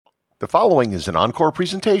The following is an encore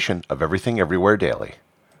presentation of Everything Everywhere Daily.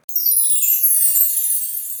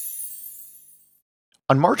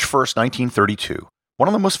 On March 1st, 1932, one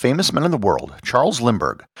of the most famous men in the world, Charles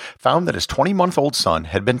Lindbergh, found that his 20-month-old son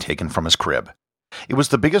had been taken from his crib. It was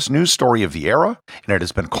the biggest news story of the era, and it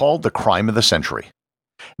has been called the crime of the century.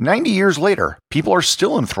 90 years later, people are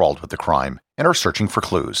still enthralled with the crime and are searching for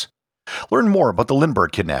clues. Learn more about the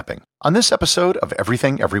Lindbergh kidnapping on this episode of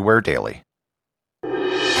Everything Everywhere Daily.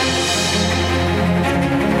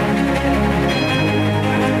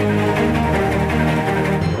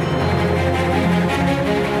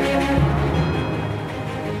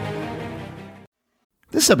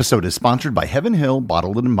 This episode is sponsored by Heaven Hill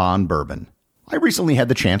Bottled and Bond Bourbon. I recently had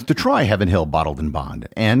the chance to try Heaven Hill Bottled and Bond,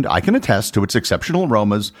 and I can attest to its exceptional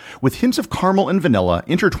aromas with hints of caramel and vanilla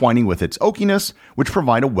intertwining with its oakiness, which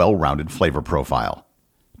provide a well-rounded flavor profile.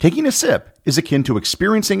 Taking a sip is akin to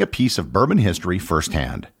experiencing a piece of bourbon history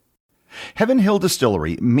firsthand. Heaven Hill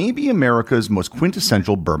Distillery may be America's most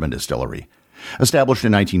quintessential bourbon distillery. Established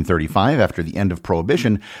in 1935 after the end of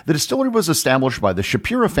Prohibition, the distillery was established by the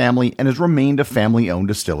Shapiro family and has remained a family-owned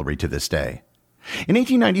distillery to this day. In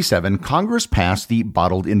 1897, Congress passed the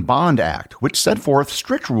Bottled in Bond Act, which set forth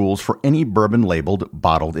strict rules for any bourbon labeled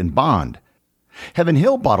Bottled in Bond. Heaven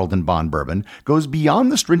Hill Bottled in Bond Bourbon goes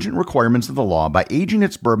beyond the stringent requirements of the law by aging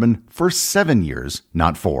its bourbon for 7 years,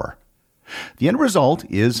 not 4. The end result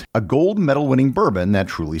is a gold medal-winning bourbon that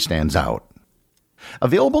truly stands out.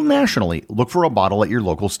 Available nationally, look for a bottle at your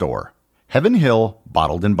local store. Heaven Hill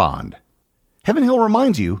Bottled in Bond. Heaven Hill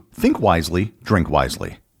reminds you, think wisely, drink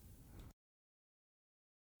wisely.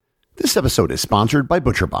 This episode is sponsored by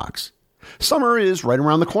ButcherBox. Summer is right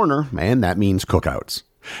around the corner, and that means cookouts.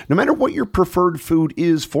 No matter what your preferred food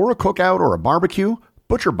is for a cookout or a barbecue,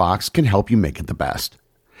 ButcherBox can help you make it the best.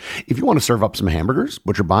 If you want to serve up some hamburgers,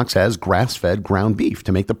 ButcherBox has grass-fed ground beef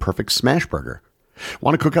to make the perfect smash burger.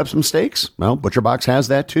 Want to cook up some steaks? Well, ButcherBox has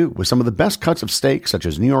that too, with some of the best cuts of steak such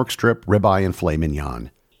as New York strip, ribeye, and filet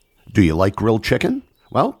mignon. Do you like grilled chicken?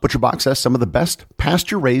 Well, ButcherBox has some of the best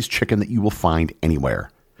pasture-raised chicken that you will find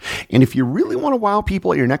anywhere. And if you really want to wow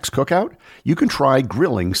people at your next cookout, you can try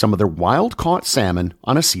grilling some of their wild-caught salmon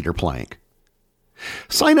on a cedar plank.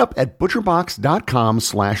 Sign up at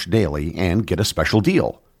butcherbox.com/daily and get a special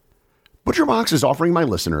deal. ButcherBox is offering my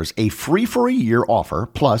listeners a free-for-a-year offer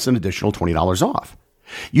plus an additional $20 off.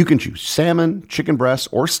 You can choose salmon, chicken breasts,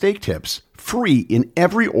 or steak tips free in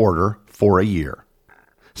every order for a year.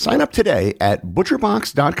 Sign up today at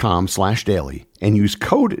butcherbox.com/daily and use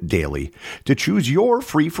code DAILY to choose your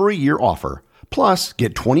free-for-a-year offer, plus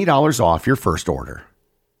get $20 off your first order.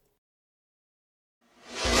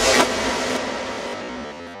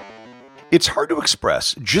 It's hard to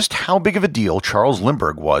express just how big of a deal Charles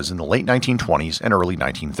Lindbergh was in the late 1920s and early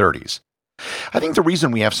 1930s. I think the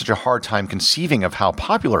reason we have such a hard time conceiving of how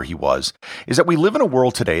popular he was is that we live in a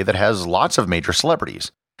world today that has lots of major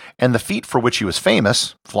celebrities, and the feat for which he was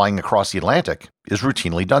famous, flying across the Atlantic, is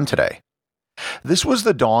routinely done today. This was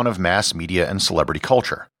the dawn of mass media and celebrity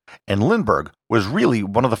culture, and Lindbergh was really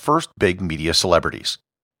one of the first big media celebrities.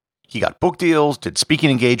 He got book deals, did speaking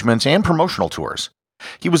engagements, and promotional tours.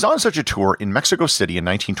 He was on such a tour in Mexico City in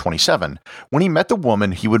 1927 when he met the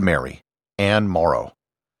woman he would marry, Anne Morrow.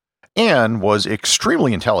 Anne was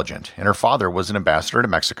extremely intelligent, and her father was an ambassador to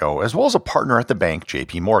Mexico as well as a partner at the bank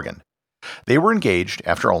J.P. Morgan. They were engaged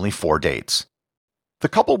after only 4 dates. The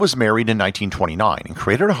couple was married in 1929 and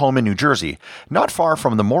created a home in New Jersey, not far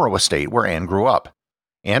from the Morrow estate where Anne grew up.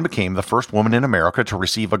 Anne became the first woman in America to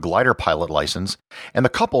receive a glider pilot license, and the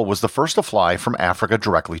couple was the first to fly from Africa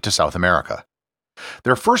directly to South America.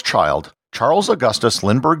 Their first child, Charles Augustus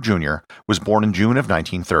Lindbergh Jr., was born in June of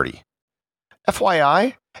 1930.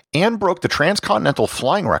 FYI, Anne broke the transcontinental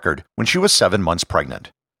flying record when she was 7 months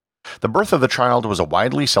pregnant. The birth of the child was a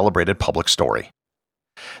widely celebrated public story.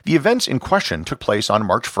 The events in question took place on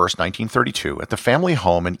March 1, 1932, at the family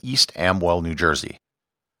home in East Amwell, New Jersey.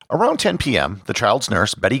 Around 10 p.m., the child's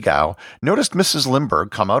nurse, Betty Gow, noticed Mrs.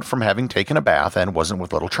 Lindbergh come out from having taken a bath and wasn't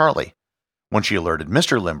with little Charlie. When she alerted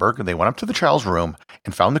Mr. Lindbergh, they went up to the child's room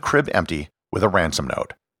and found the crib empty with a ransom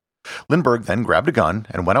note. Lindbergh then grabbed a gun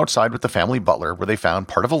and went outside with the family butler, where they found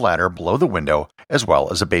part of a ladder below the window as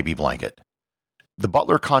well as a baby blanket. The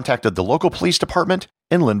butler contacted the local police department,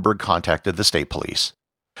 and Lindbergh contacted the state police.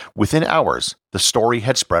 Within hours, the story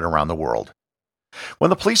had spread around the world. When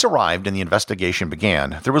the police arrived and the investigation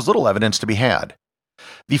began, there was little evidence to be had.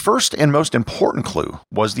 The first and most important clue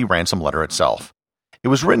was the ransom letter itself. It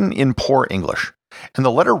was written in poor English, and the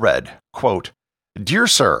letter read, quote, "Dear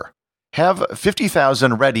Sir, have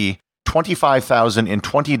 50,000 ready $25,000 in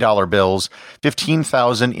 $20 bills,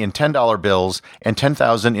 $15,000 in $10 bills, and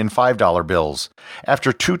 $10,000 in $5 bills.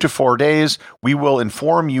 After 2 to 4 days, we will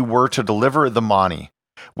inform you where to deliver the money.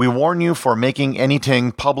 We warn you for making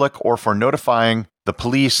anything public or for notifying the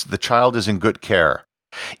police the child is in good care.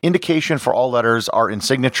 Indication for all letters are in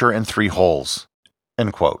signature and 3 holes."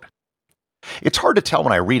 End quote. It's hard to tell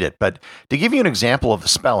when I read it, but to give you an example of the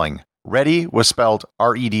spelling, ready was spelled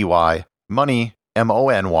R-E-D-Y, money,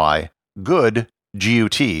 M-O-N-Y, good,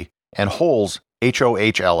 G-U-T, and holes,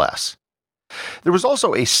 H-O-H-L-S. There was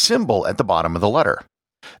also a symbol at the bottom of the letter.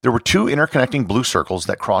 There were 2 interconnecting blue circles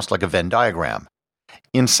that crossed like a Venn diagram.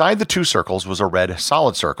 Inside the 2 circles was a red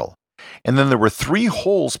solid circle, and then there were 3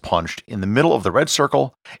 holes punched in the middle of the red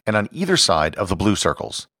circle and on either side of the blue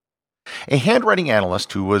circles. A handwriting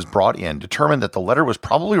analyst who was brought in determined that the letter was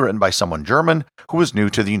probably written by someone German who was new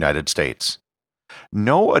to the United States.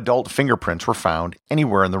 No adult fingerprints were found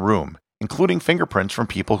anywhere in the room, including fingerprints from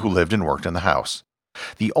people who lived and worked in the house.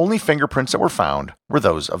 The only fingerprints that were found were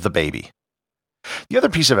those of the baby. The other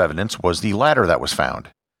piece of evidence was the ladder that was found.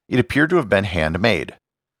 It appeared to have been handmade.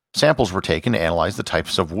 Samples were taken to analyze the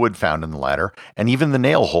types of wood found in the ladder, and even the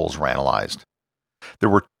nail holes were analyzed. There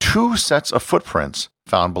were 2 sets of footprints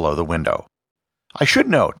found below the window. I should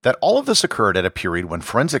note that all of this occurred at a period when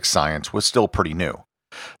forensic science was still pretty new.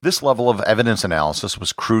 This level of evidence analysis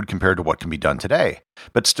was crude compared to what can be done today,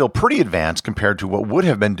 but still pretty advanced compared to what would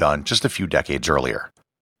have been done just a few decades earlier.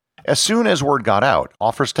 As soon as word got out,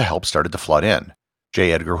 offers to help started to flood in.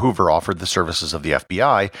 J. Edgar Hoover offered the services of the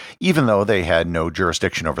FBI, even though they had no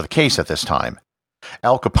jurisdiction over the case at this time.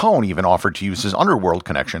 Al Capone even offered to use his underworld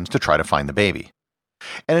connections to try to find the baby.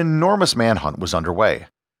 An enormous manhunt was underway.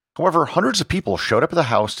 However, hundreds of people showed up at the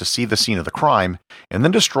house to see the scene of the crime and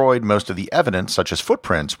then destroyed most of the evidence, such as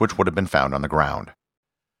footprints, which would have been found on the ground.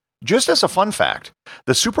 Just as a fun fact,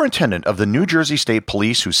 the superintendent of the New Jersey State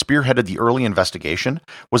Police who spearheaded the early investigation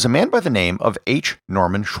was a man by the name of H.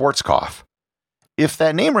 Norman Schwarzkopf. If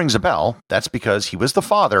that name rings a bell, that's because he was the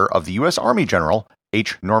father of the U.S. Army General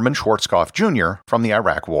H. Norman Schwarzkopf Jr. from the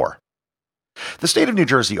Iraq War. The state of New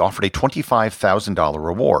Jersey offered a $25,000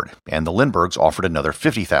 reward, and the Lindberghs offered another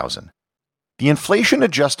 $50,000. The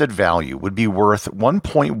inflation-adjusted value would be worth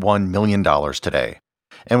 $1.1 million today,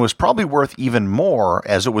 and was probably worth even more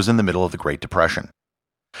as it was in the middle of the Great Depression.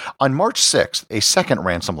 On March 6th, a second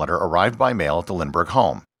ransom letter arrived by mail at the Lindbergh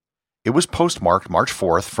home. It was postmarked March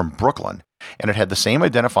 4th from Brooklyn, and it had the same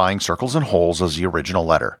identifying circles and holes as the original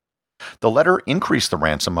letter. The letter increased the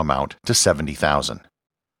ransom amount to $70,000.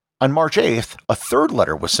 On March 8th, a third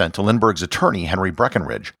letter was sent to Lindbergh's attorney, Henry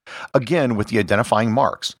Breckenridge, again with the identifying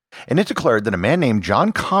marks, and it declared that a man named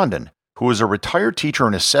John Condon, who was a retired teacher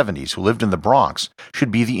in his 70s who lived in the Bronx,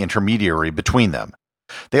 should be the intermediary between them.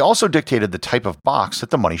 They also dictated the type of box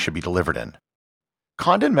that the money should be delivered in.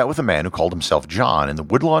 Condon met with a man who called himself John in the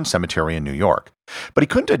Woodlawn Cemetery in New York, but he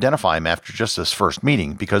couldn't identify him after just this first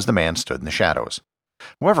meeting because the man stood in the shadows.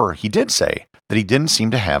 However, he did say that he didn't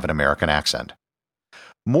seem to have an American accent.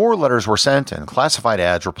 More letters were sent and classified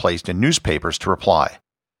ads were placed in newspapers to reply.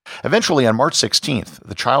 Eventually, on March 16th,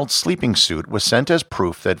 the child's sleeping suit was sent as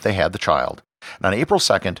proof that they had the child, and on April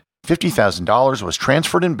 2nd, $50,000 was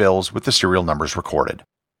transferred in bills with the serial numbers recorded.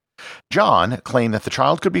 John claimed that the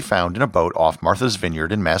child could be found in a boat off Martha's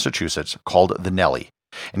Vineyard in Massachusetts called the Nellie,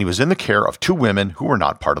 and he was in the care of 2 women who were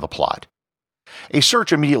not part of the plot. A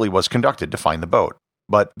search immediately was conducted to find the boat,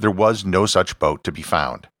 but there was no such boat to be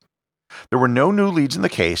found. There were no new leads in the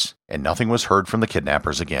case, and nothing was heard from the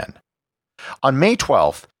kidnappers again. On May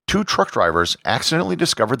 12th, 2 truck drivers accidentally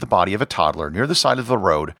discovered the body of a toddler near the side of the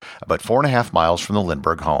road about 4.5 miles from the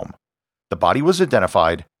Lindbergh home. The body was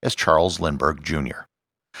identified as Charles Lindbergh, Jr.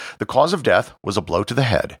 The cause of death was a blow to the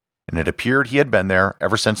head, and it appeared he had been there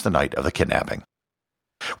ever since the night of the kidnapping.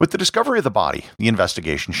 With the discovery of the body, the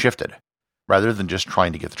investigation shifted. Rather than just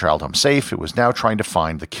trying to get the child home safe, it was now trying to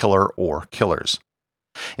find the killer or killers.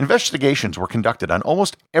 Investigations were conducted on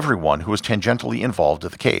almost everyone who was tangentially involved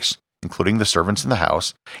in the case, including the servants in the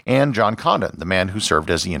house and John Condon, the man who served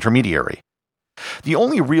as the intermediary. The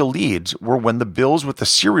only real leads were when the bills with the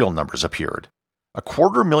serial numbers appeared.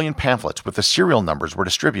 250,000 pamphlets with the serial numbers were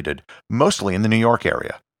distributed, mostly in the New York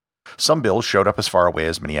area. Some bills showed up as far away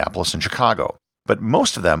as Minneapolis and Chicago, but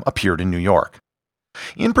most of them appeared in New York.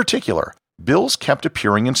 In particular, bills kept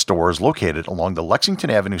appearing in stores located along the Lexington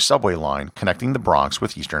Avenue subway line connecting the Bronx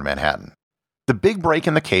with eastern Manhattan. The big break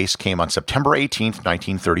in the case came on September 18,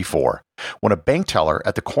 1934, when a bank teller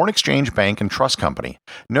at the Corn Exchange Bank and Trust Company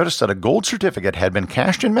noticed that a gold certificate had been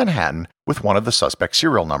cashed in Manhattan with one of the suspect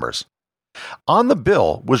serial numbers. On the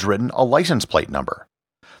bill was written a license plate number.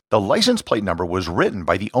 The license plate number was written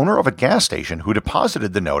by the owner of a gas station who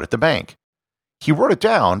deposited the note at the bank. He wrote it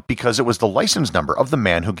down because it was the license number of the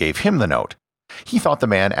man who gave him the note. He thought the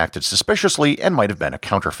man acted suspiciously and might have been a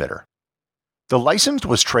counterfeiter. The license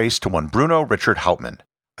was traced to one Bruno Richard Hauptmann,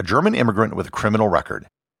 a German immigrant with a criminal record.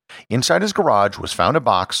 Inside his garage was found a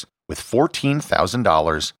box with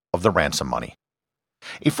 $14,000 of the ransom money.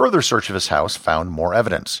 A further search of his house found more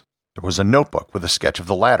evidence. There was a notebook with a sketch of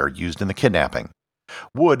the ladder used in the kidnapping.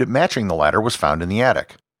 Wood matching the ladder was found in the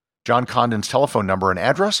attic. John Condon's telephone number and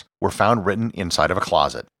address were found written inside of a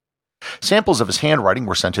closet. Samples of his handwriting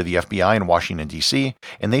were sent to the FBI in Washington, D.C.,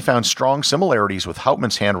 and they found strong similarities with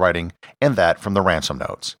Hauptmann's handwriting and that from the ransom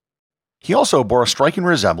notes. He also bore a striking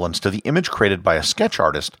resemblance to the image created by a sketch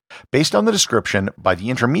artist based on the description by the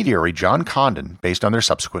intermediary John Condon based on their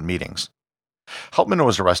subsequent meetings. Hauptmann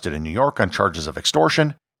was arrested in New York on charges of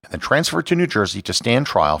extortion and then transferred to New Jersey to stand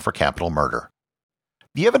trial for capital murder.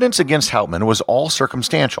 The evidence against Hauptmann was all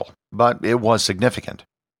circumstantial, but it was significant.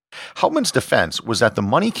 Hauptmann's defense was that the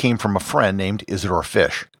money came from a friend named Isidor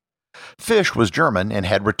Fisch. Fisch was German and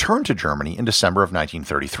had returned to Germany in December of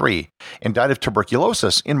 1933 and died of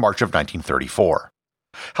tuberculosis in March of 1934.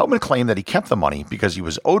 Hauptmann claimed that he kept the money because he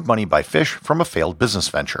was owed money by Fisch from a failed business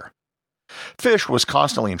venture. Fisch was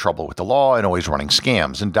constantly in trouble with the law and always running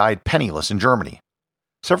scams and died penniless in Germany.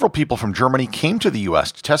 Several people from Germany came to the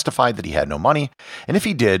U.S. to testify that he had no money, and if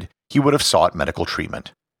he did, he would have sought medical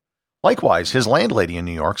treatment. Likewise, his landlady in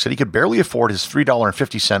New York said he could barely afford his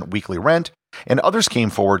 $3.50 weekly rent, and others came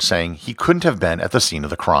forward saying he couldn't have been at the scene of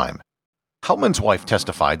the crime. Hauptmann's wife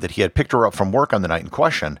testified that he had picked her up from work on the night in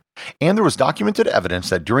question, and there was documented evidence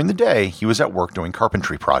that during the day he was at work doing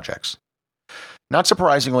carpentry projects. Not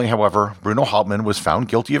surprisingly, however, Bruno Hauptmann was found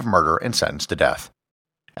guilty of murder and sentenced to death.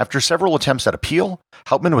 After several attempts at appeal,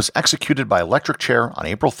 Hauptmann was executed by electric chair on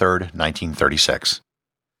April 3, 1936.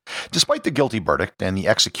 Despite the guilty verdict and the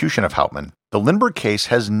execution of Hauptmann, the Lindbergh case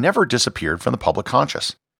has never disappeared from the public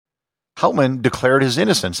conscious. Hauptmann declared his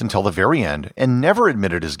innocence until the very end and never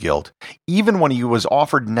admitted his guilt, even when he was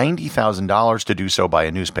offered $90,000 to do so by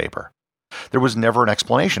a newspaper. There was never an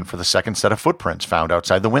explanation for the second set of footprints found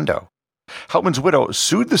outside the window. Hauptmann's widow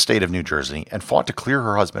sued the state of New Jersey and fought to clear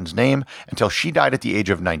her husband's name until she died at the age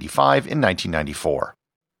of 95 in 1994.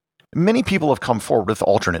 Many people have come forward with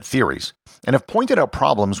alternate theories and have pointed out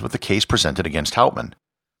problems with the case presented against Hauptmann.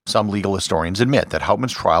 Some legal historians admit that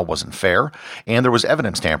Hauptmann's trial wasn't fair and there was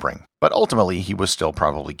evidence tampering, but ultimately he was still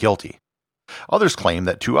probably guilty. Others claim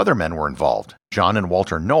that two other men were involved, John and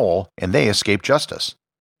Walter Knoll, and they escaped justice.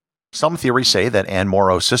 Some theories say that Anne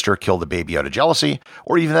Morrow's sister killed the baby out of jealousy,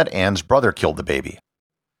 or even that Anne's brother killed the baby.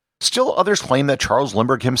 Still others claim that Charles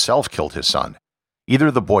Lindbergh himself killed his son.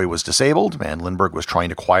 Either the boy was disabled, and Lindbergh was trying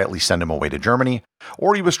to quietly send him away to Germany,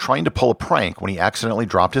 or he was trying to pull a prank when he accidentally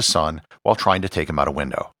dropped his son while trying to take him out a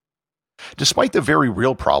window. Despite the very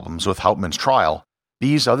real problems with Hauptmann's trial,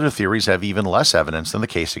 these other theories have even less evidence than the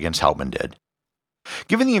case against Hauptmann did.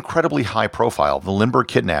 Given the incredibly high profile of the Lindbergh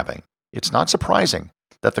kidnapping, it's not surprising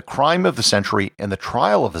that the crime of the century and the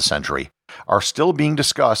trial of the century are still being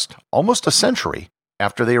discussed almost a century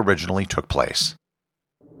after they originally took place.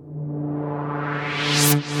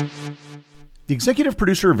 The executive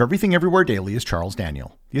producer of Everything Everywhere Daily is Charles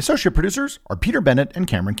Daniel. The associate producers are Peter Bennett and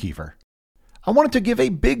Cameron Kiefer. I wanted to give a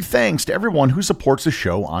big thanks to everyone who supports the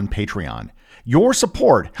show on Patreon. Your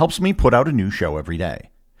support helps me put out a new show every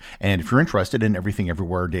day. And if you're interested in Everything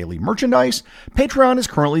Everywhere Daily merchandise, Patreon is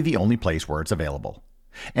currently the only place where it's available.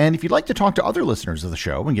 And if you'd like to talk to other listeners of the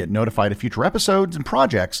show and get notified of future episodes and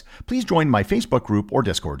projects, please join my Facebook group or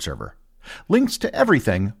Discord server. Links to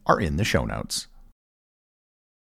everything are in the show notes.